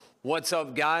What's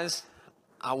up, guys?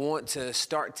 I want to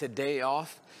start today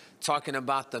off talking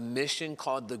about the mission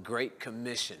called the Great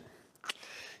Commission.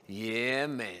 Yeah,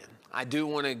 man. I do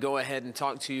want to go ahead and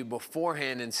talk to you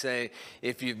beforehand and say,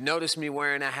 if you've noticed me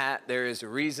wearing a hat, there is a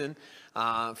reason.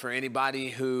 For anybody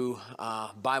who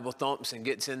Bible thumps and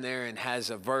gets in there and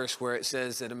has a verse where it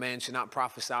says that a man should not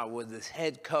prophesy with his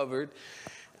head covered,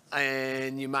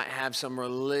 and you might have some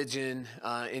religion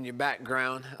in your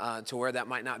background to where that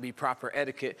might not be proper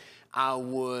etiquette, I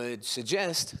would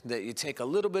suggest that you take a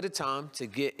little bit of time to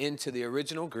get into the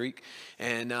original Greek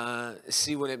and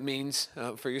see what it means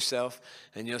for yourself.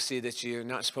 And you'll see that you're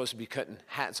not supposed to be cutting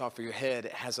hats off of your head.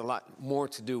 It has a lot more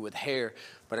to do with hair,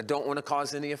 but I don't want to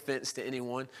cause any offense to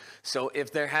anyone. So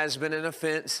if there has been an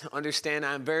offense, understand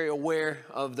I'm very aware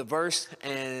of the verse,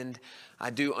 and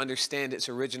I do understand its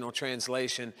original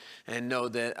translation, and know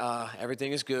that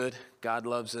everything is good, God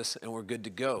loves us, and we're good to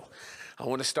go. I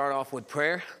want to start off with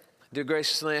prayer. Dear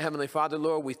gracious and Heavenly Father,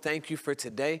 Lord, we thank you for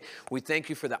today. We thank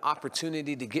you for the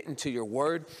opportunity to get into your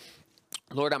word.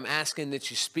 Lord, I'm asking that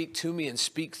you speak to me and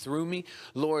speak through me.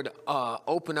 Lord,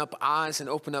 open up eyes and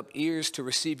open up ears to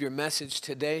receive your message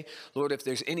today. Lord, if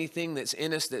there's anything that's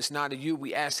in us that's not of you,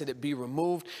 we ask that it be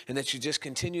removed and that you just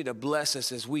continue to bless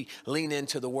us as we lean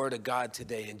into the word of God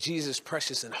today. In Jesus'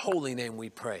 precious and holy name we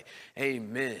pray.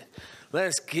 Amen.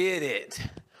 Let's get it.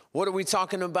 What are we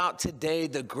talking about today?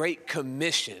 The Great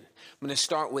Commission. I'm going to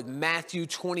start with Matthew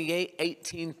 28,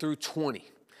 18 through 20.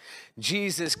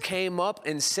 Jesus came up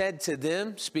and said to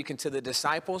them, speaking to the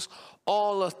disciples,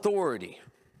 all authority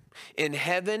in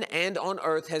heaven and on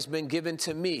earth has been given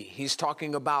to me. He's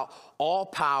talking about all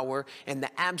power and the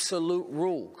absolute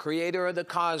rule, creator of the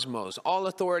cosmos. All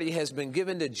authority has been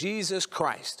given to Jesus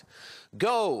Christ.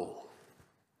 Go,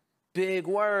 big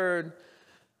word,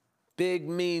 big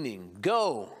meaning.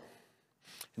 Go,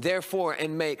 therefore,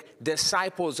 and make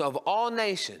disciples of all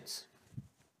nations.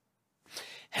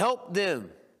 Help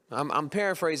them. I'm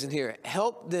paraphrasing here.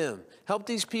 Help them. Help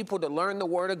these people to learn the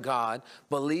word of God,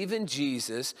 believe in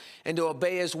Jesus, and to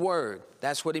obey his word.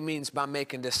 That's what he means by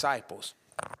making disciples.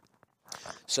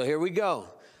 So here we go.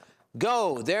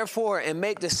 Go, therefore, and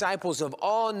make disciples of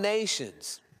all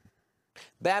nations,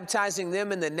 baptizing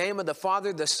them in the name of the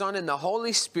Father, the Son, and the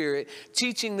Holy Spirit,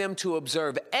 teaching them to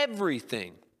observe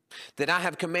everything that I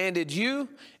have commanded you,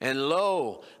 and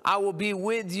lo, I will be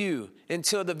with you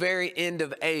until the very end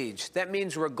of age. That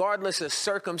means regardless of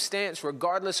circumstance,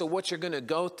 regardless of what you're going to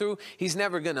go through, he's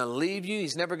never going to leave you.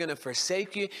 He's never going to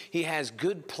forsake you. He has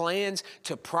good plans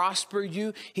to prosper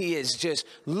you. He is just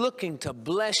looking to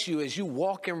bless you as you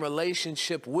walk in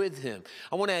relationship with him.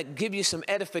 I want to give you some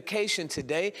edification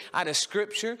today out of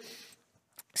Scripture.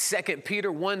 2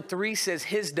 Peter 1:3 says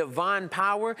his divine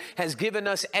power has given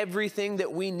us everything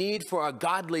that we need for a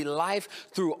godly life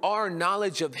through our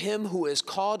knowledge of him who has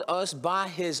called us by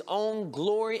his own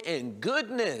glory and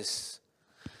goodness.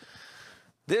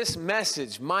 This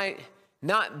message might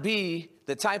not be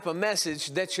the type of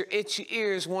message that your itchy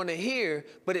ears want to hear,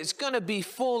 but it's going to be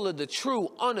full of the true,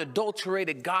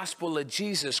 unadulterated gospel of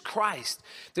Jesus Christ.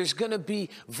 There's going to be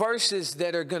verses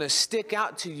that are going to stick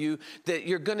out to you that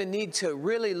you're going to need to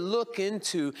really look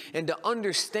into and to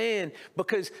understand,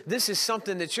 because this is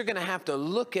something that you're going to have to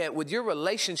look at with your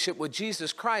relationship with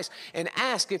Jesus Christ and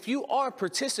ask, if you are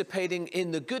participating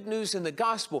in the good news and the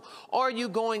gospel, are you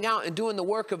going out and doing the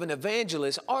work of an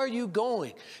evangelist? Are you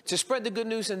going to spread the good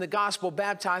news and the gospel,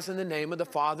 baptized in the name of the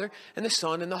Father and the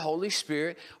Son and the Holy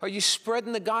Spirit? Are you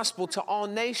spreading the gospel to all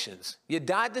nations? You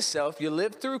died to self. You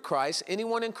lived through Christ.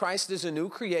 Anyone in Christ is a new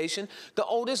creation. The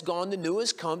old is gone. The new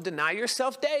has come. Deny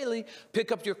yourself daily.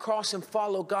 Pick up your cross and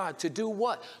follow God. To do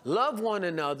what? Love one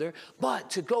another,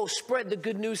 but to go spread the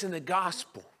good news and the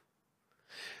gospel.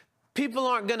 People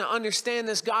aren't going to understand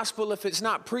this gospel if it's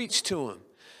not preached to them.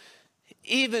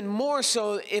 Even more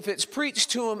so if it's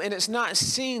preached to them and it's not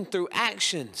seen through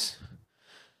actions.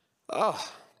 Oh,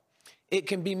 it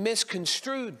can be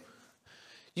misconstrued.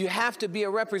 You have to be a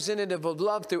representative of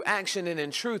love through action and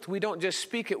in truth. We don't just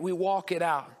speak it, we walk it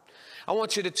out. I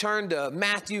want you to turn to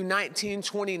Matthew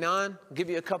 19:29. I'll give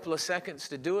you a couple of seconds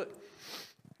to do it.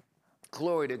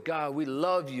 Glory to God. We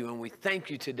love you and we thank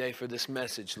you today for this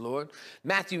message, Lord.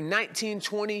 Matthew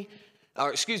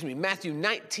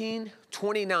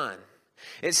 19:29.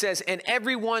 It says, and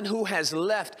everyone who has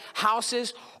left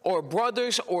houses or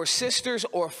brothers or sisters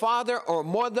or father or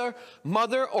mother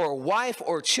or wife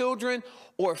or children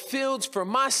or fields for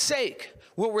my sake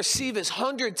will receive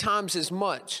 100 times as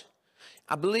much.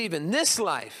 I believe in this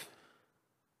life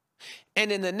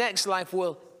and in the next life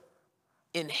will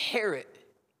inherit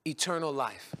eternal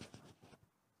life.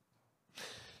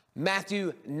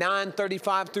 Matthew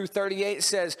 9:35-38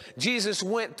 says, Jesus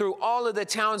went through all of the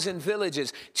towns and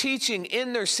villages, teaching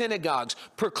in their synagogues,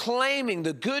 proclaiming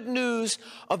the good news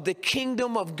of the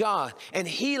kingdom of God, and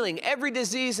healing every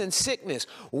disease and sickness.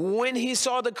 When he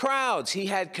saw the crowds, he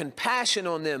had compassion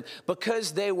on them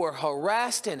because they were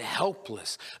harassed and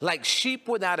helpless, like sheep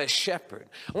without a shepherd.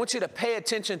 I want you to pay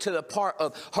attention to the part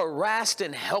of harassed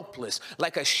and helpless,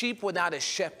 like a sheep without a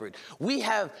shepherd. We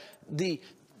have the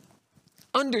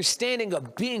understanding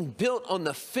of being built on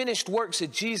the finished works of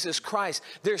Jesus Christ.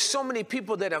 There's so many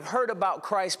people that have heard about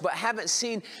Christ but haven't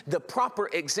seen the proper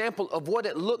example of what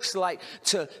it looks like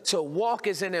to walk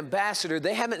as an ambassador.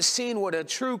 They haven't seen what a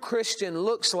true Christian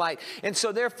looks like. And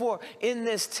so therefore, in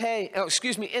this day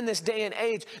and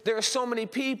age, there are so many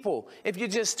people. If you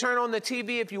just turn on the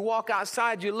TV, if you walk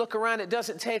outside, you look around, it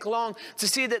doesn't take long to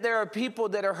see that there are people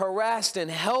that are harassed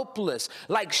and helpless,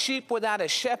 like sheep without a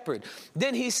shepherd.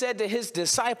 Then he said to his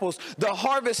disciples, the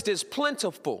harvest is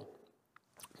plentiful,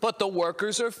 but the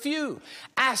workers are few.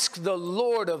 Ask the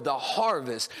Lord of the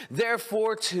harvest,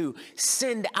 therefore, to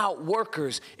send out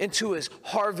workers into his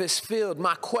harvest field.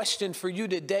 My question for you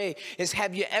today is,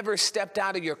 have you ever stepped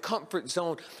out of your comfort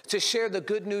zone to share the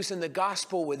good news and the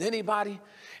gospel with anybody?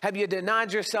 Have you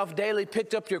denied yourself daily,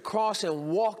 picked up your cross, and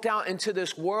walked out into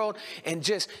this world and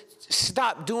just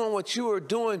stopped doing what you were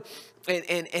doing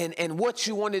and what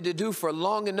you wanted to do for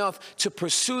long enough to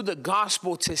pursue the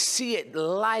gospel, to see it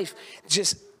life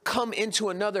just come into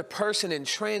another person and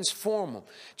transform them?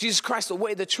 Jesus Christ, the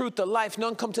way, the truth, the life.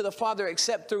 None come to the Father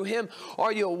except through him.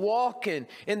 Are you walking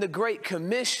in the Great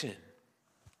Commission?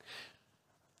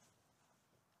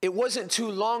 It wasn't too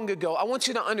long ago. I want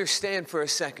you to understand for a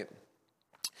second.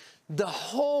 The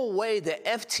whole way that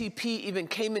FTP even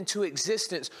came into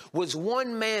existence was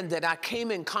one man that I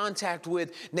came in contact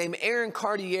with named Aaron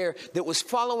Cartier, that was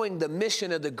following the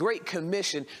mission of the Great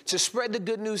Commission to spread the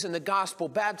good news and the gospel,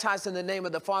 baptized in the name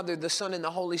of the Father, the Son, and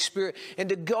the Holy Spirit, and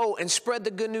to go and spread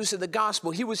the good news of the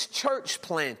gospel. He was church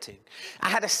planting. I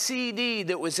had a CD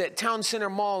that was at Town Center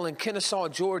Mall in Kennesaw,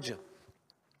 Georgia.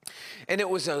 And it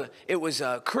was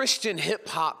a Christian hip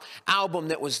hop album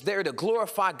that was there to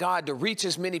glorify God, to reach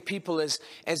as many people as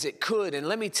it could. And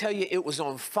let me tell you, it was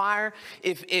on fire.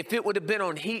 If it would have been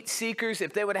on Heat Seekers,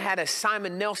 if they would have had a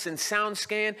Simon Nelson sound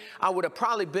scan, I would have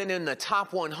probably been in the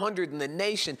top 100 in the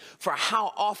nation for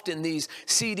how often these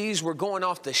CDs were going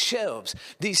off the shelves.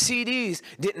 These CDs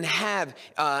didn't have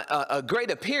a great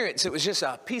appearance. It was just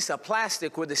a piece of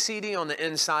plastic with a CD on the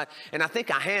inside. And I think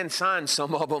I hand signed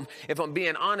some of them, if I'm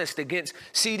being honest, against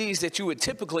CDs that you would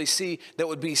typically see that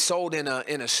would be sold in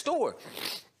a store.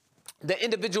 The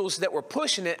individuals that were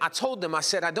pushing it, I told them, I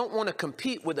said, I don't want to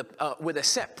compete with a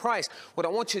set price. What I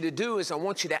want you to do is I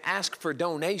want you to ask for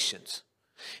donations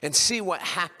and see what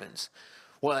happens.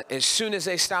 Well, as soon as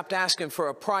they stopped asking for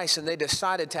a price and they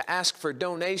decided to ask for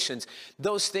donations,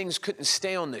 those things couldn't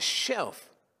stay on the shelf.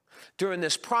 During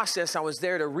this process, I was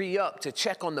there to re-up, to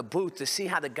check on the booth, to see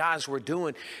how the guys were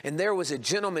doing. And there was a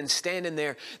gentleman standing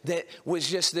there that was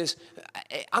just this,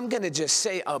 I'm going to just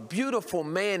say, a beautiful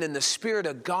man in the Spirit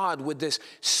of God, with this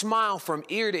smile from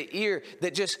ear to ear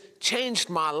that just changed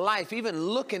my life. Even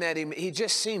looking at him, he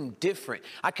just seemed different.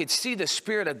 I could see the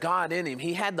Spirit of God in him.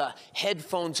 He had the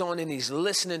headphones on and he's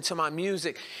listening to my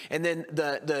music. And then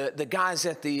the guys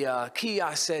at the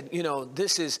kiosk said, you know,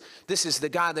 this is the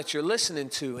guy that you're listening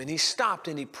to. And he stopped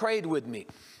and he prayed with me.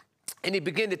 And he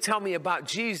began to tell me about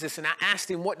Jesus, and I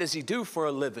asked him, what does he do for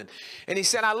a living? And he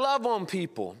said, I love on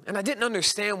people. And I didn't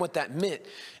understand what that meant.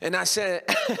 And I said,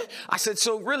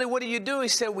 so really, what do you do? He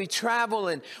said, we travel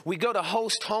and we go to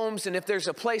host homes, and if there's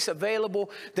a place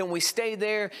available, then we stay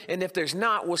there. And if there's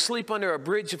not, we'll sleep under a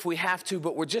bridge if we have to,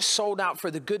 but we're just sold out for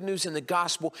the good news and the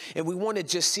gospel, and we want to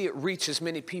just see it reach as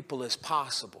many people as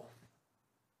possible.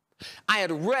 I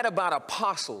had read about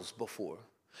apostles before.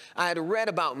 I had read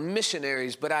about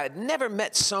missionaries, but I had never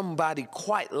met somebody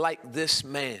quite like this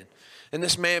man. And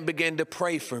this man began to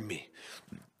pray for me.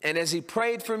 And as he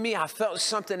prayed for me, I felt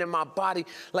something in my body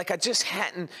like I just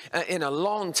hadn't in a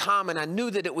long time. And I knew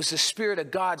that it was the Spirit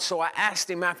of God. So I asked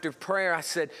him after prayer, I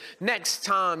said, next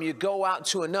time you go out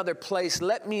to another place,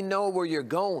 let me know where you're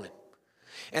going.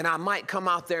 And I might come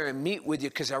out there and meet with you,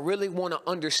 because I really want to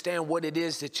understand what it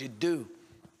is that you do.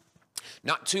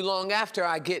 Not too long after,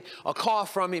 I get a call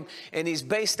from him, and he's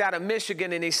based out of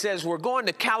Michigan, and he says, we're going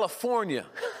to California.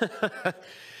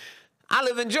 I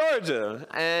live in Georgia,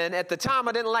 and at the time,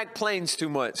 I didn't like planes too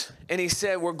much. And he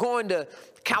said, we're going to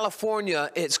California.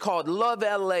 It's called Love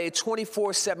LA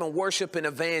 24/7 Worship and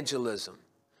Evangelism.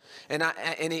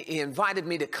 and he invited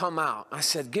me to come out. I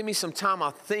said, give me some time,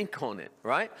 I'll think on it,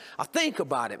 right? I'll think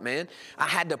about it, man. I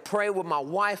had to pray with my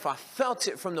wife. I felt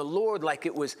it from the Lord like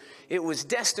it was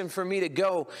destined for me to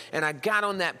go. And I got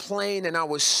on that plane and I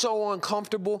was so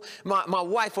uncomfortable. My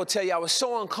wife will tell you I was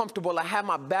so uncomfortable. I had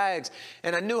my bags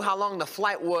and I knew how long the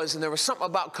flight was, and there was something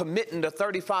about committing to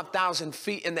 35,000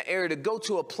 feet in the air to go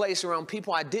to a place around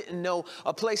people I didn't know,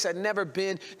 a place I'd never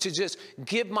been, to just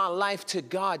give my life to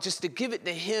God, just to give it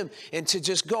to him, and to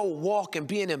just go walk and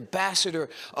be an ambassador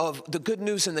of the good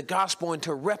news and the gospel, and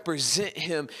to represent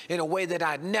him in a way that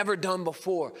I'd never done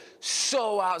before.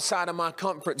 So outside of my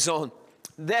comfort zone.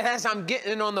 That as I'm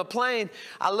getting on the plane,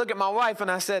 I look at my wife and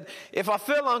I said, if I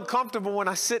feel uncomfortable when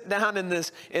I sit down in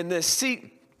this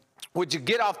seat, would you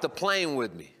get off the plane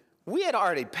with me? We had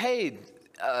already paid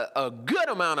a good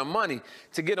amount of money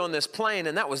to get on this plane,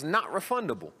 and that was not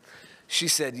refundable. She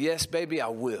said, yes, baby, I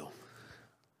will.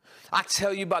 I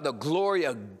tell you, by the glory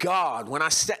of God, when I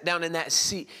sat down in that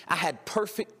seat, I had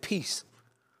perfect peace.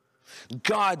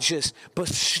 God just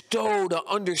bestowed an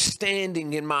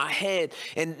understanding in my head,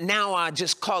 and now I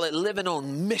just call it living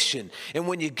on mission. And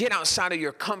when you get outside of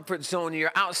your comfort zone,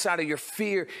 you're outside of your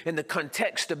fear in the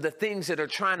context of the things that are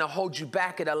trying to hold you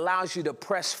back, it allows you to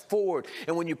press forward.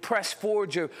 And when you press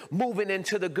forward, you're moving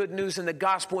into the good news and the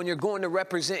gospel, and you're going to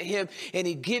represent him. And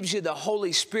he gives you the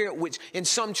Holy Spirit, which in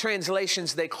some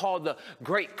translations they call the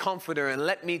great comforter. And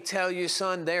let me tell you,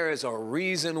 son, there is a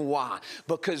reason why.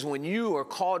 Because when you are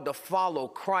called to follow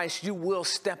Christ, you will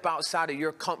step outside of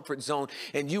your comfort zone,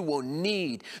 and you will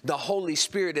need the Holy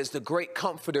Spirit as the great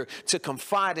comforter to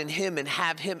confide in him and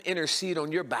have him intercede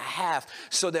on your behalf,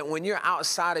 so that when you're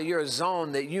outside of your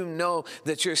zone, that you know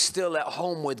that you're still at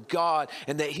home with God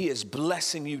and that he is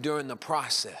blessing you during the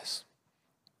process.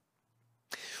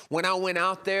 When I went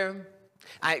out there,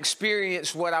 I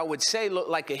experienced what I would say looked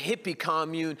like a hippie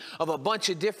commune of a bunch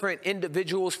of different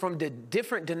individuals from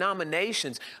different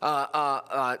denominations,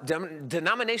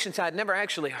 denominations I'd never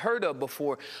actually heard of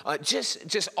before,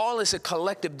 just all as a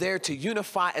collective there to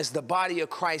unify as the body of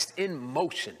Christ in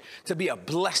motion, to be a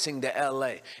blessing to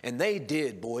LA. And they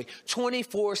did, boy,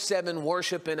 24/7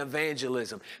 worship and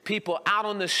evangelism. People out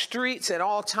on the streets at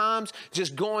all times,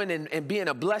 just going and being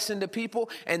a blessing to people.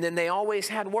 And then they always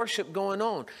had worship going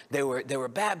on. They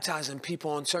were baptizing people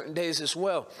on certain days as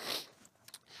well.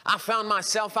 I found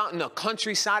myself out in the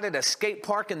countryside at a skate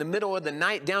park in the middle of the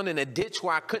night, down in a ditch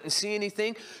where I couldn't see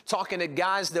anything, talking to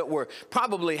guys that were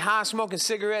probably high, smoking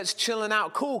cigarettes, chilling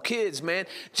out, cool kids, man,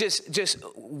 just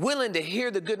willing to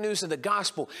hear the good news of the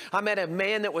gospel. I met a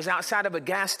man that was outside of a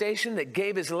gas station that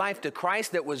gave his life to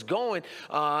Christ, that was going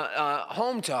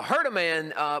home to hurt a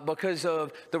man because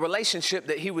of the relationship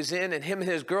that he was in, and him and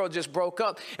his girl just broke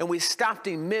up, and we stopped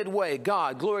him midway.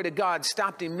 God, glory to God,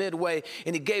 stopped him midway,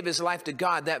 and he gave his life to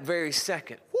God that very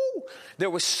second. Woo! There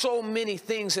were so many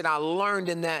things that I learned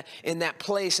in that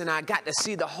place, and I got to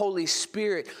see the Holy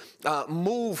Spirit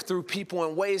move through people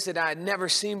in ways that I had never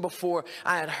seen before.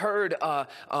 I had heard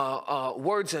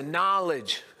words of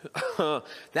knowledge.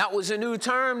 That was a new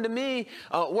term to me.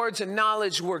 Words of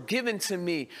knowledge were given to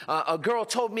me. A girl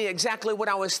told me exactly what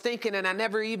I was thinking, and I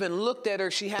never even looked at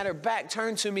her. She had her back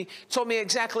turned to me, told me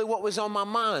exactly what was on my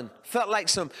mind. Felt like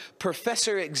some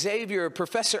Professor Xavier or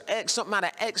Professor X, something out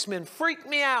of X-Men. Freaked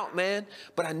me out, man.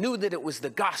 But I knew that it was the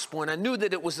gospel, and I knew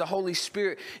that it was the Holy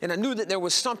Spirit, and I knew that there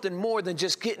was something more than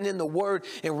just getting in the Word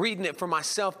and reading it for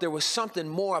myself. There was something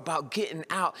more about getting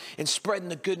out and spreading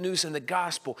the good news and the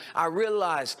gospel. I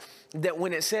realized that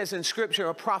when it says in Scripture,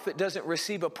 a prophet doesn't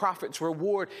receive a prophet's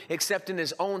reward except in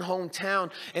his own hometown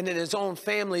and in his own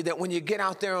family, that when you get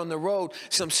out there on the road,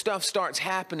 some stuff starts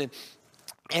happening.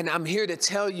 And I'm here to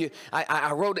tell you,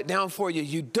 I wrote it down for you,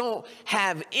 you don't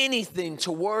have anything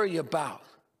to worry about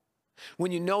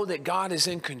when you know that God is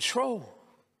in control.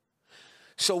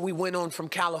 So we went on from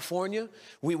California,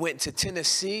 we went to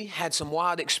Tennessee, had some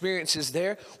wild experiences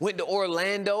there, went to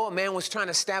Orlando. A man was trying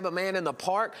to stab a man in the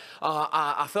park.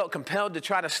 I felt compelled to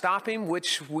try to stop him,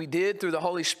 which we did through the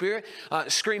Holy Spirit.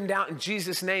 Screamed out in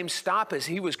Jesus' name, stop, as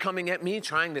he was coming at me,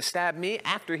 trying to stab me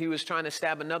after he was trying to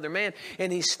stab another man.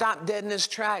 And he stopped dead in his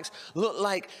tracks. Looked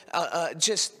like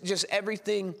just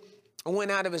everything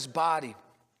went out of his body.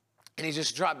 And he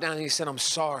just dropped down and he said, I'm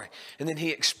sorry. And then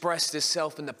he expressed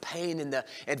himself in the pain and the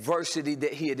adversity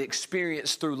that he had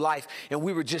experienced through life. And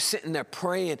we were just sitting there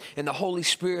praying, and the Holy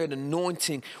Spirit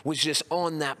anointing was just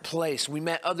on that place. We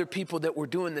met other people that were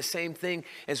doing the same thing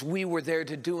as we were there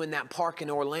to do in that park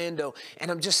in Orlando. And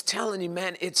I'm just telling you,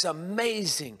 man, it's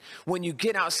amazing when you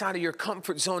get outside of your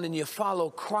comfort zone and you follow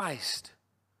Christ.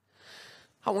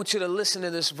 I want you to listen to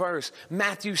this verse,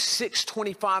 Matthew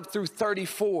 6:25 through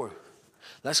 34.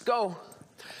 Let's go.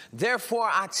 Therefore,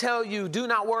 I tell you, do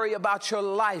not worry about your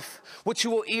life, what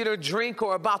you will eat or drink,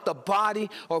 or about the body,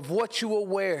 or of what you will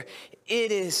wear.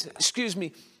 Is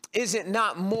it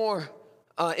not more,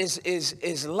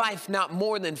 is life not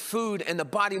more than food, and the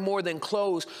body more than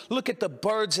clothes? Look at the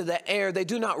birds of the air. They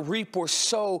do not reap or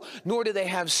sow, nor do they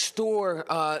have stored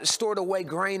away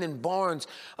grain in barns.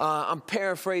 I'm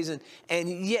paraphrasing. And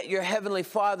yet your heavenly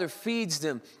Father feeds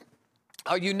them.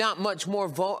 Are you not much more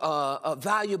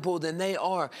valuable than they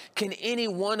are? Can any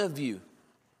one of you,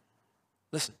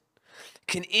 listen,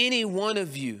 can any one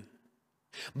of you,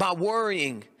 by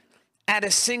worrying, add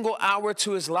a single hour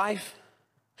to his life?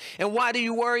 And why do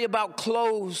you worry about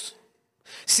clothes?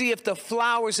 See, if the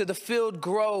flowers of the field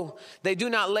grow, they do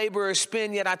not labor or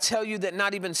spin, yet I tell you that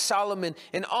not even Solomon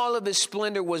in all of his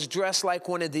splendor was dressed like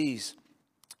one of these.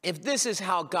 If this is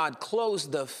how God clothes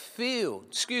the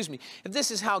field, if this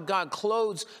is how God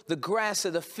clothes the grass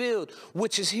of the field,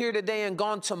 which is here today and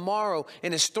gone tomorrow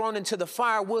and is thrown into the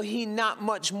fire, will he not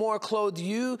much more clothe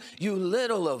you, you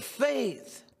little of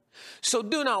faith? So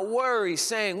do not worry,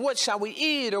 saying, what shall we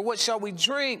eat, or what shall we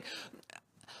drink,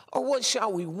 or what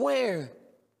shall we wear?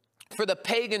 For the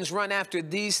pagans run after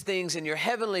these things, and your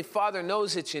heavenly Father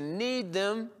knows that you need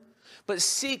them. But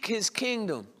seek his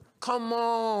kingdom. Come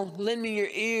on, lend me your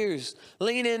ears.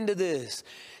 Lean into this.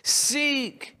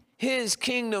 Seek his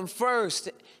kingdom first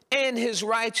and his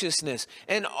righteousness.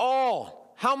 And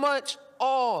all, how much?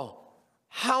 All.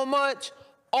 How much?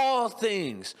 All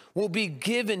things will be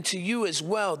given to you as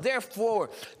well. Therefore,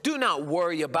 do not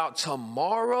worry about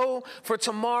tomorrow, for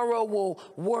tomorrow will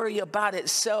worry about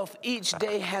itself. Each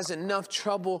day has enough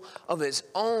trouble of its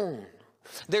own.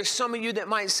 There's some of you that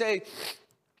might say,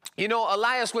 you know,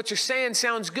 Elias, what you're saying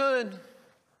sounds good.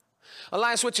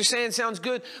 Elias, what you're saying sounds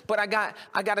good, but I got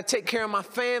to take care of my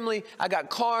family. I got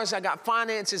cars, I got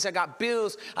finances, I got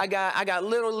bills, I got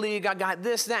Little League, I got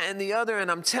this, that, and the other. And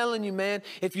I'm telling you, man,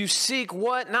 if you seek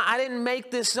what? Now, I didn't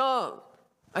make this up.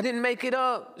 I didn't make it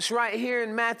up. It's right here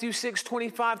in Matthew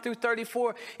 6:25 through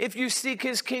 34. If you seek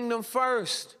his kingdom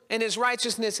first and his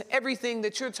righteousness, everything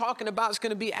that you're talking about is going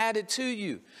to be added to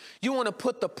you. You want to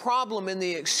put the problem and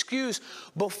the excuse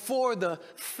before the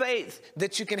faith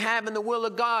that you can have in the will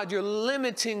of God. You're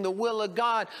limiting the will of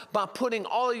God by putting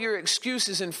all your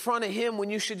excuses in front of him when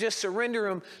you should just surrender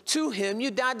them to him.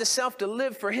 You died to self to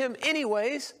live for him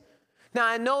anyways. Now,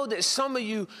 I know that some of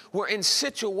you were in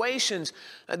situations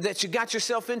that you got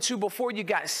yourself into before you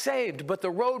got saved, but the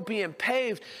road being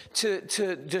paved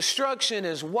to destruction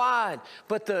is wide,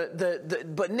 but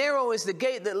but narrow is the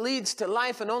gate that leads to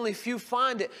life, and only few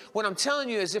find it. What I'm telling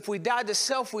you is if we died to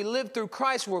self, we live through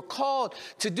Christ. We're called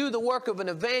to do the work of an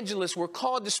evangelist. We're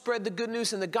called to spread the good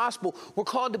news in the gospel. We're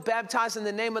called to baptize in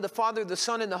the name of the Father, the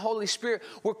Son, and the Holy Spirit.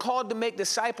 We're called to make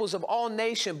disciples of all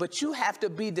nations, but you have to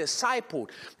be discipled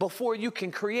before you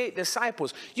can create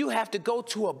disciples. You have to go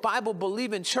to a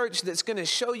Bible-believing church that's going to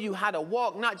show you how to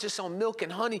walk, not just on milk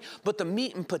and honey, but the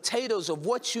meat and potatoes of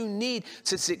what you need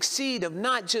to succeed, of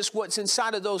not just what's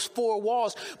inside of those four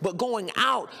walls, but going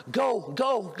out, go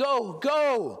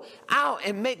out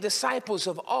and make disciples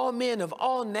of all men, of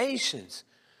all nations.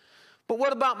 But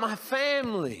what about my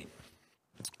family?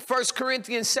 1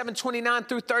 Corinthians 7:29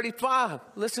 through 35.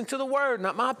 Listen to the word,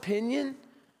 not my opinion.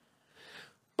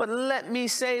 But let me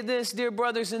say this, dear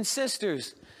brothers and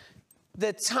sisters,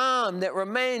 the time that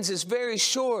remains is very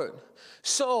short.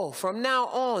 So from now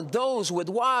on, those with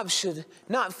wives should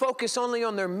not focus only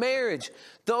on their marriage.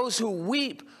 Those who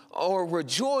weep or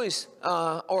rejoice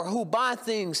or who buy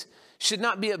things should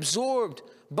not be absorbed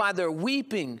by their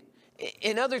weeping.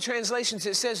 In other translations,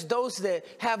 it says those that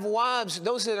have wives,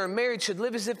 those that are married should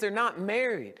live as if they're not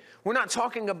married. We're not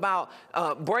talking about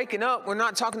breaking up. We're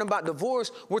not talking about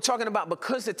divorce. We're talking about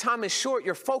because the time is short,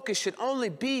 your focus should only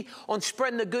be on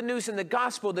spreading the good news in the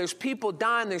gospel. There's people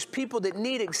dying. There's people that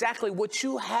need exactly what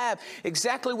you have,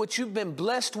 exactly what you've been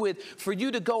blessed with for you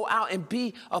to go out and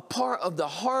be a part of the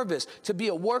harvest, to be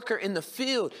a worker in the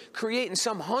field, creating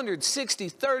some 160,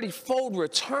 30-fold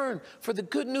return for the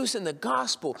good news in the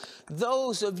gospel.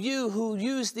 Those of you who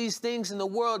use these things in the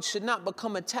world should not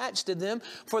become attached to them,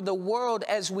 for the world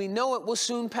as we know it will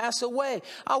soon pass away.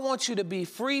 I want you to be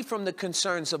free from the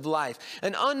concerns of life.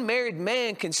 An unmarried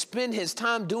man can spend his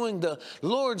time doing the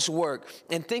Lord's work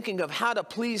and thinking of how to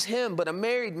please him, but a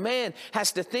married man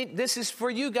has to think, this is for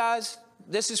you guys,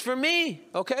 this is for me,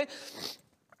 okay?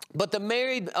 But the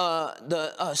married,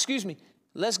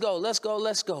 let's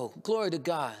go, glory to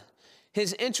God.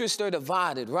 His interests are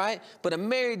divided, right? But a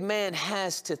married man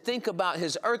has to think about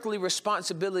his earthly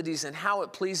responsibilities and how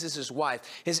it pleases his wife.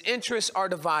 His interests are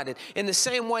divided. In the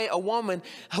same way, a woman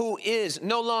who is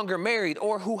no longer married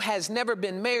or who has never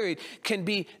been married can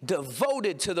be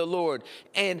devoted to the Lord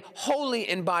and holy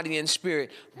in body and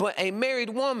spirit. But a married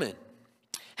woman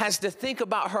has to think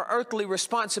about her earthly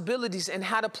responsibilities and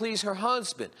how to please her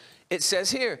husband. It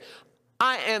says here,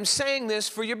 I am saying this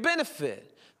for your benefit,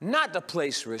 not to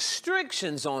place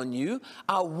restrictions on you.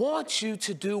 I want you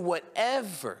to do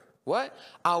whatever. What?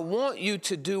 I want you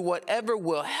to do whatever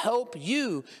will help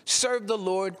you serve the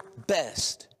Lord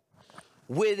best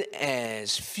with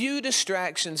as few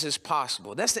distractions as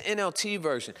possible. That's the NLT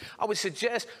version. I would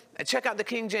suggest check out the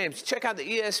King James, check out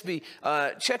the ESV,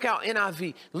 check out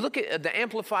NIV, look at the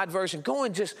Amplified version. Go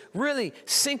and just really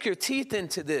sink your teeth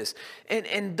into this.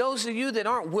 And those of you that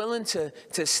aren't willing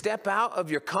to step out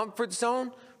of your comfort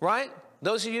zone, right?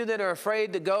 Those of you that are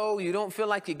afraid to go, you don't feel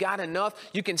like you got enough,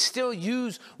 you can still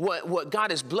use what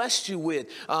God has blessed you with.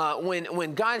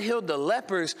 When God healed the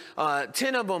lepers,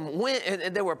 10 of them went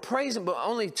and they were praising, but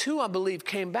only 2, I believe,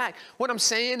 came back. What I'm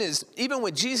saying is, even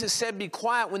when Jesus said, be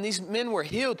quiet, when these men were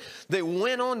healed, they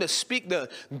went on to speak the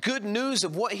good news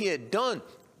of what he had done.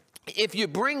 If you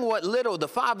bring what little, the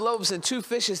 5 loaves and 2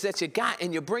 fishes that you got,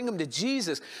 and you bring them to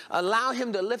Jesus, allow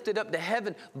him to lift it up to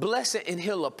heaven, bless it, and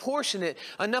he'll apportion it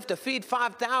enough to feed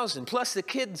 5,000, plus the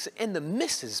kids and the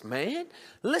missus, man.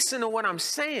 Listen to what I'm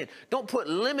saying. Don't put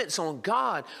limits on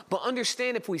God, but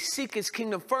understand if we seek his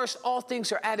kingdom first, all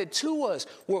things are added to us.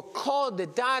 We're called to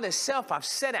die to self. I've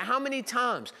said it how many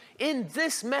times in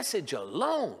this message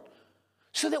alone,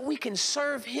 so that we can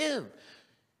serve him.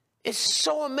 It's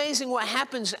so amazing what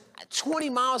happens 20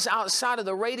 miles outside of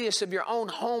the radius of your own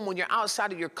home when you're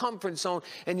outside of your comfort zone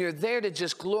and you're there to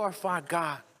just glorify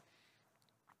God.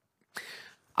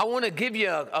 I want to give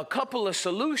you a couple of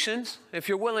solutions if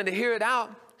you're willing to hear it out.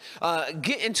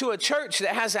 Get into a church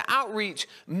that has an outreach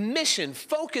mission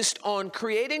focused on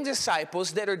creating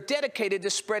disciples that are dedicated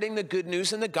to spreading the good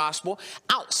news and the gospel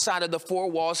outside of the 4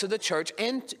 walls of the church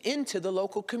and into the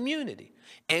local community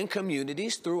and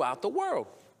communities throughout the world.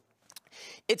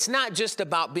 It's not just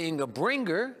about being a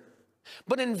bringer,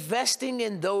 but investing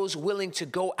in those willing to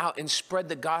go out and spread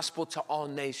the gospel to all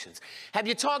nations. Have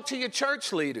you talked to your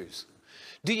church leaders?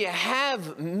 Do you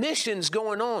have missions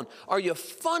going on? Are you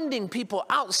funding people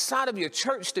outside of your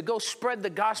church to go spread the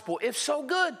gospel? If so,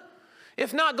 good.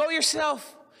 If not, go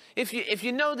yourself. If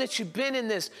you know that you've been in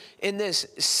this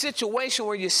situation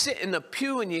where you sit in the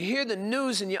pew and you hear the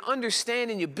news and you understand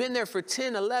and you've been there for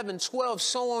 10, 11, 12,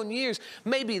 so on years,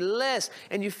 maybe less,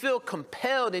 and you feel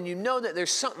compelled and you know that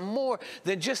there's something more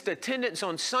than just attendance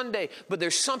on Sunday, but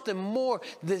there's something more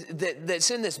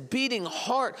that's in this beating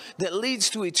heart that leads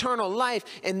to eternal life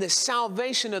and the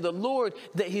salvation of the Lord,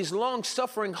 that he's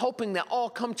long-suffering, hoping that all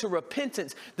come to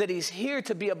repentance, that he's here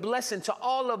to be a blessing to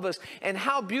all of us. And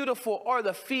how beautiful are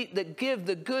the feet that give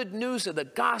the good news of the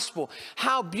gospel.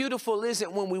 How beautiful is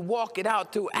it when we walk it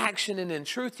out through action and in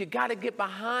truth? You got to get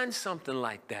behind something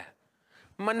like that.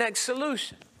 My next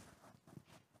solution.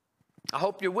 I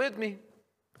hope you're with me.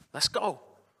 Let's go.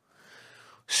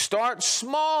 Start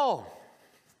small.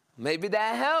 Maybe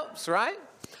that helps, right?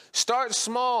 Start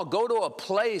small. Go to a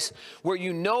place where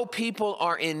you know people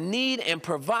are in need and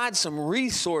provide some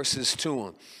resources to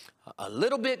them. A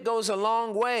little bit goes a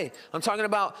long way. I'm talking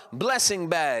about blessing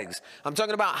bags. I'm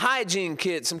talking about hygiene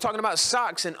kits. I'm talking about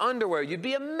socks and underwear. You'd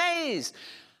be amazed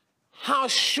how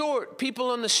short people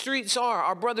on the streets are,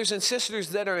 our brothers and sisters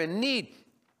that are in need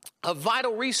of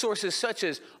vital resources such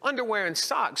as underwear and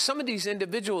socks. Some of these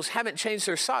individuals haven't changed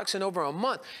their socks in over a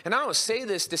month. And I don't say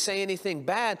this to say anything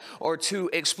bad or to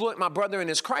exploit my brother in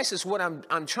his crisis. What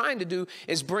I'm trying to do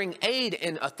is bring aid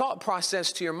and a thought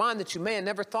process to your mind that you may have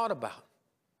never thought about.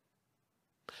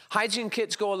 Hygiene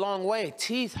kits go a long way.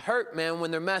 Teeth hurt, man, when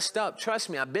they're messed up. Trust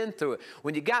me, I've been through it.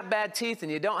 When you got bad teeth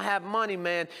and you don't have money,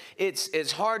 man,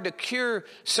 it's hard to cure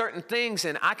certain things.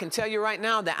 And I can tell you right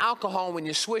now, the alcohol, when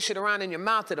you swish it around in your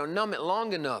mouth, it'll numb it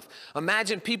long enough.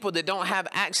 Imagine people that don't have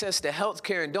access to health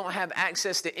care and don't have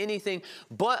access to anything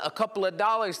but a couple of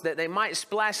dollars that they might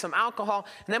splash some alcohol,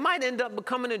 and they might end up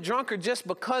becoming a drunkard just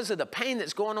because of the pain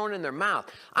that's going on in their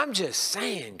mouth. I'm just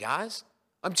saying, guys.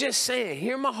 I'm just saying,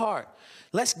 hear my heart.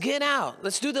 Let's get out.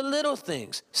 Let's do the little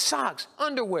things. Socks,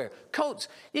 underwear, coats.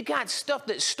 You got stuff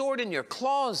that's stored in your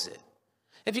closet.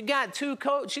 If you got 2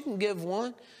 coats, you can give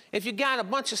 1. If you got a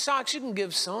bunch of socks, you can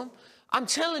give some. I'm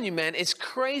telling you, man, it's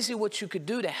crazy what you could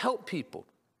do to help people.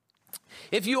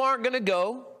 If you aren't going to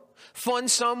go,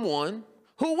 fund someone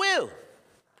who will,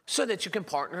 so that you can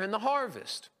partner in the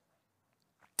harvest.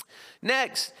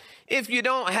 Next, if you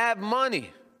don't have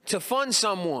money to fund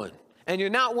someone and you're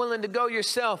not willing to go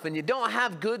yourself and you don't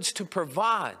have goods to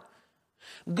provide,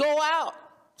 go out.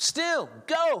 Still,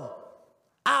 go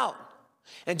out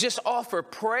and just offer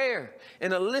prayer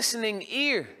and a listening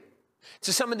ear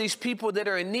to some of these people that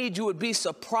are in need. You would be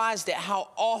surprised at how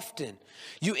often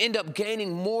you end up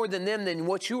gaining more than them than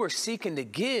what you are seeking to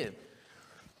give.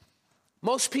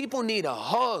 Most people need a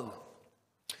hug.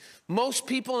 Most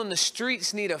people in the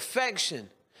streets need affection.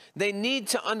 They need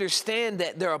to understand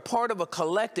that they're a part of a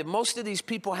collective. Most of these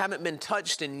people haven't been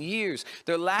touched in years.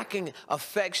 They're lacking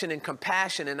affection and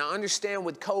compassion. And I understand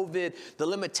with COVID, the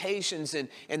limitations and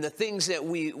the things that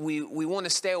we want to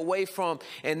stay away from.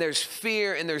 And there's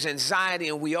fear and there's anxiety.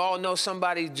 And we all know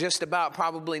somebody just about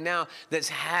probably now that's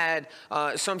had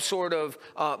some sort of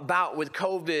bout with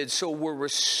COVID. So we're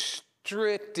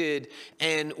restricted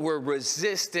and we're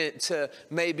resistant to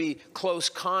maybe close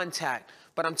contact.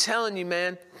 But I'm telling you,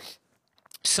 man,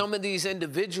 some of these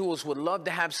individuals would love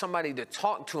to have somebody to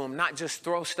talk to them, not just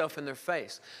throw stuff in their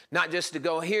face, not just to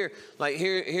go here's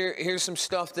some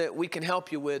stuff that we can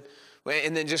help you with,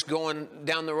 and then just going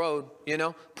down the road, you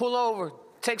know, pull over,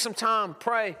 take some time,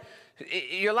 pray.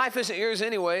 Your life isn't yours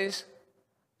anyways.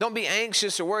 Don't be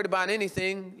anxious or worried about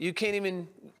anything. You can't even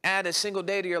add a single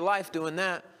day to your life doing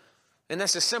that. And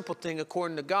that's a simple thing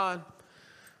according to God.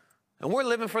 And we're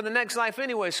living for the next life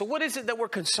anyway. So what is it that we're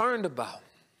concerned about?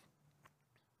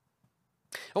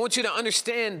 I want you to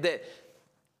understand that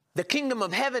the kingdom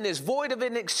of heaven is void of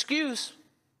an excuse.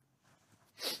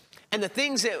 And the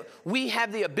things that we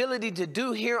have the ability to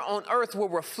do here on earth will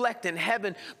reflect in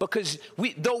heaven, because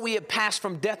though we have passed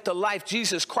from death to life,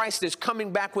 Jesus Christ is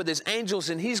coming back with his angels,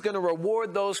 and he's going to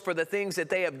reward those for the things that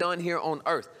they have done here on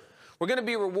earth. We're going to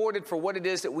be rewarded for what it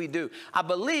is that we do. I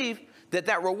believe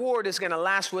that reward is going to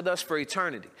last with us for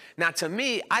eternity. Now, to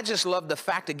me, I just love the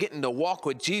fact of getting to walk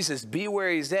with Jesus, be where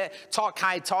he's at, talk how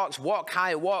he talks, walk how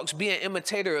he walks, be an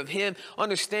imitator of him,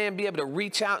 understand, be able to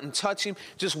reach out and touch him,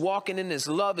 just walking in his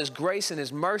love, his grace, and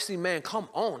his mercy. Man, come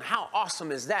on. How awesome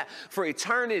is that? For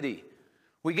eternity,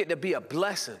 we get to be a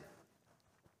blessing.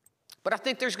 But I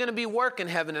think there's going to be work in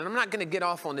heaven, and I'm not going to get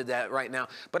off onto that right now.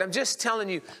 But I'm just telling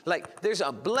you, like, there's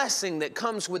a blessing that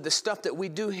comes with the stuff that we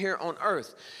do here on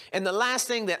earth. And the last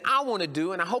thing that I want to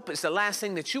do, and I hope it's the last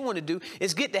thing that you want to do,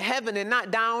 is get to heaven and not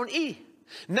die on E.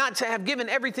 Not to have given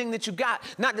everything that you got,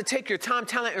 not to take your time,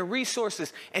 talent, and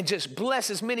resources and just bless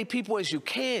as many people as you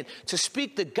can, to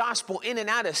speak the gospel in and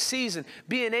out of season,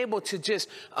 being able to just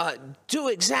do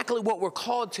exactly what we're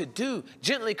called to do,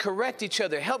 gently correct each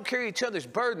other, help carry each other's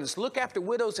burdens, look after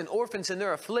widows and orphans in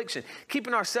their affliction,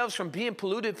 keeping ourselves from being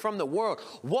polluted from the world,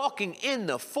 walking in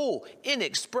the full,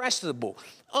 inexpressible,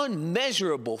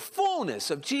 unmeasurable fullness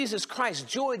of Jesus Christ's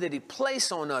joy that he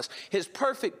placed on us, his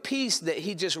perfect peace that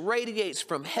he just radiates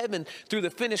from heaven through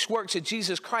the finished works of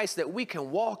Jesus Christ, that we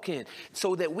can walk in,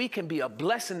 so that we can be a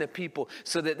blessing to people,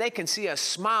 so that they can see us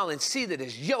smile and see that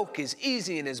his yoke is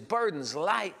easy and his burden's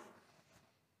light.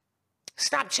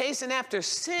 Stop chasing after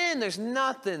sin. There's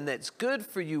nothing that's good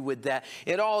for you with that.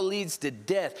 It all leads to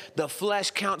death. The flesh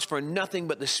counts for nothing,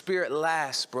 but the Spirit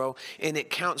lasts, bro. And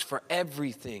it counts for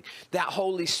everything. That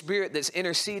Holy Spirit that's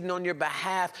interceding on your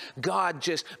behalf, God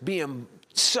just being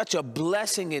such a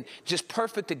blessing and just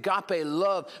perfect agape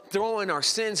love, throwing our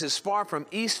sins as far from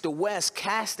east to west,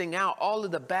 casting out all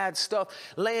of the bad stuff,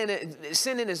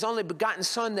 sending his only begotten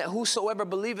Son, that whosoever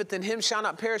believeth in him shall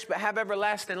not perish but have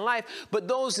everlasting life. But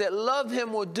those that love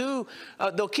him will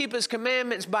they'll keep his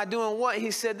commandments by doing what?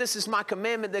 He said, this is my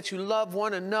commandment, that you love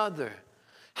one another.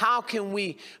 How can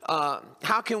we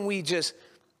just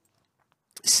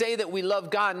say that we love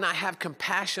God and not have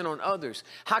compassion on others?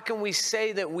 How can we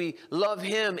say that we love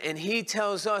him and he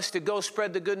tells us to go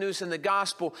spread the good news and the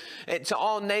gospel to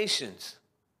all nations,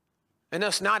 and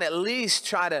us not at least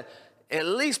try to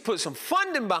put some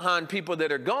funding behind people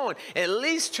that are going, at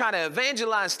least try to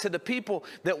evangelize to the people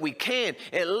that we can,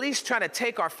 at least try to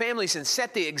take our families and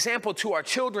set the example to our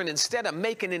children, instead of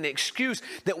making an excuse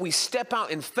that we step out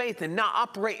in faith and not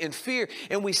operate in fear,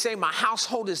 and we say my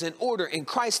household is in order and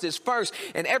Christ is first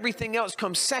and everything else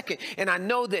comes second. And I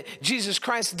know that Jesus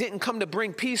Christ didn't come to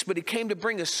bring peace, but he came to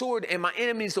bring a sword, and my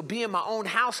enemies will be in my own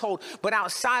household. But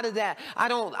outside of that, I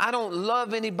don't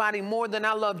love anybody more than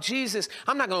I love Jesus.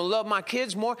 I'm not going to love my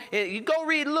kids more. You go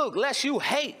read Luke, lest you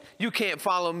hate, you can't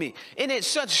follow me. And it's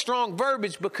such strong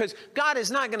verbiage, because God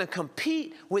is not going to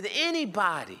compete with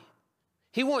anybody.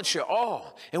 He wants your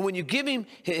all. And when you give him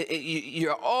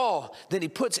your all, then he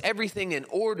puts everything in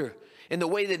order. in the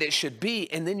way that it should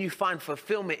be, and then you find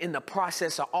fulfillment in the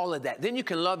process of all of that. Then you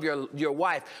can love your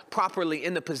wife properly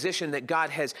in the position that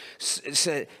God has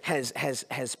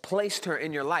placed her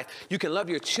in your life. You can love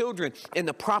your children in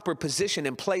the proper position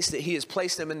and place that he has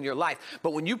placed them in your life.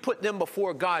 But when you put them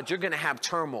before God, you're going to have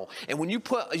turmoil. And when you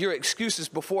put your excuses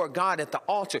before God at the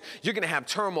altar, you're going to have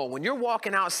turmoil. When you're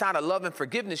walking outside of love and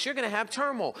forgiveness, you're going to have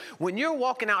turmoil. When you're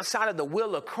walking outside of the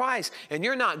will of Christ and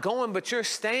you're not going but you're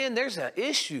staying, there's an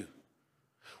issue.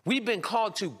 We've been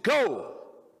called to go.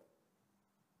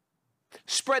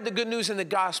 Spread the good news in the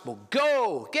gospel.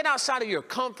 Go. Get outside of your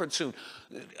comfort zone.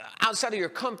 Outside of your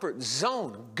comfort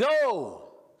zone. Go.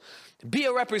 Be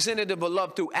a representative of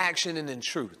love through action and in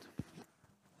truth.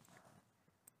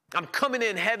 I'm coming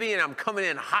in heavy and I'm coming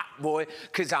in hot, boy,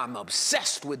 because I'm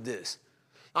obsessed with this.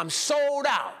 I'm sold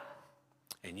out.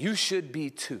 And you should be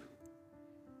too.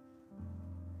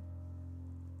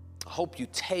 I hope you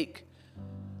take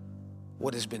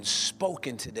what has been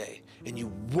spoken today and you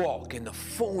walk in the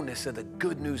fullness of the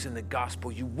good news in the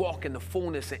gospel. You walk in the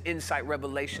fullness of insight,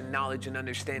 revelation, knowledge, and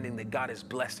understanding that God is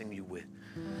blessing you with.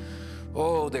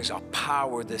 Oh, there's a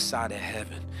power this side of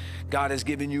heaven. God has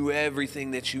given you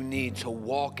everything that you need to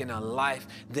walk in a life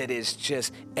that is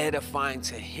just edifying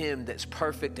to him, that's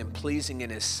perfect and pleasing in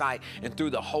his sight. And through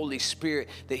the Holy Spirit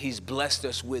that he's blessed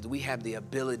us with, we have the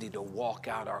ability to walk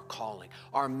out our calling,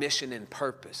 our mission and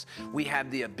purpose. We have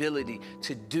the ability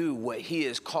to do what he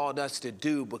has called us to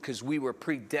do because we were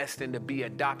predestined to be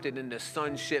adopted into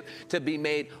sonship, to be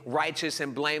made righteous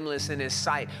and blameless in his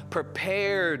sight,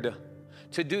 prepared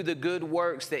to do the good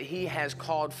works that he has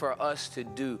called for us to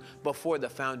do before the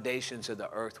foundations of the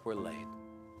earth were laid.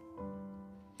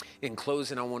 In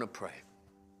closing, I want to pray.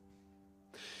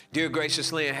 Dear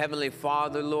graciously and heavenly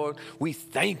Father, Lord, we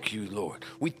thank you, Lord.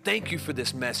 We thank you for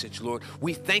this message, Lord.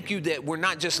 We thank you that we're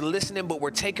not just listening, but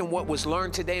we're taking what was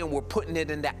learned today and we're putting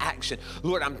it into action.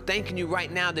 Lord, I'm thanking you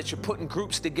right now that you're putting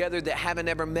groups together that haven't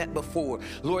ever met before.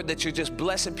 Lord, that you're just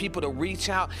blessing people to reach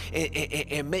out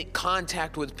and make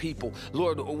contact with people.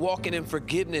 Lord, walking in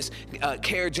forgiveness,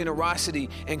 care, generosity,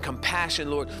 and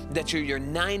compassion, Lord, that you're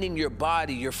uniting your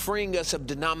body. You're freeing us of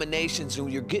denominations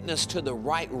and you're getting us to the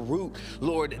right root,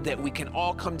 Lord, that we can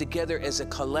all come together as a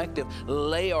collective,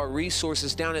 lay our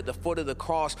resources down at the foot of the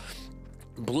cross,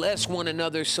 bless one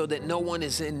another so that no one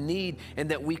is in need and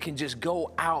that we can just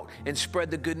go out and spread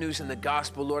the good news in the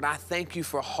gospel. Lord, I thank you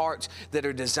for hearts that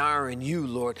are desiring you,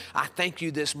 Lord. I thank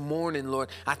you this morning, Lord.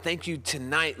 I thank you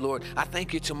tonight, Lord. I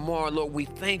thank you tomorrow, Lord. We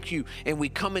thank you and we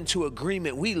come into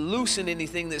agreement. We loosen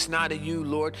anything that's not of you,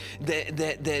 Lord,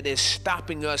 that is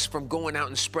stopping us from going out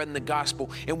and spreading the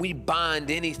gospel. And we bind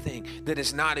anything that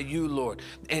is not of you, Lord.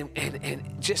 And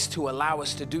just to allow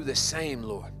us to do the same,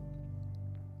 Lord.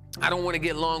 I don't want to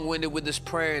get long-winded with this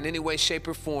prayer in any way, shape,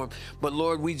 or form, but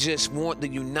Lord, we just want the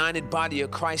united body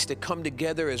of Christ to come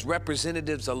together as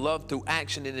representatives of love through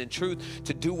action and in truth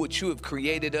to do what you have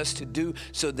created us to do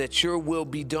so that your will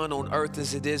be done on earth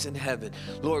as it is in heaven.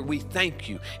 Lord, we thank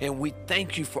you, and we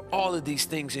thank you for all of these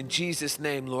things in Jesus'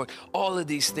 name, Lord. All of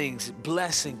these things,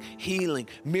 blessing, healing,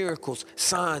 miracles,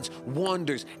 signs,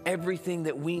 wonders, everything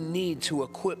that we need to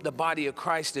equip the body of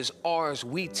Christ is ours.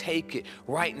 We take it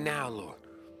right now, Lord.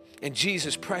 In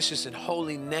Jesus' precious and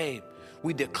holy name,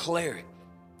 we declare it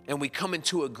and we come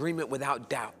into agreement without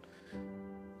doubt.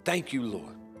 Thank you,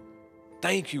 Lord.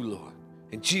 Thank you, Lord.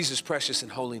 In Jesus' precious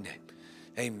and holy name,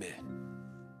 amen.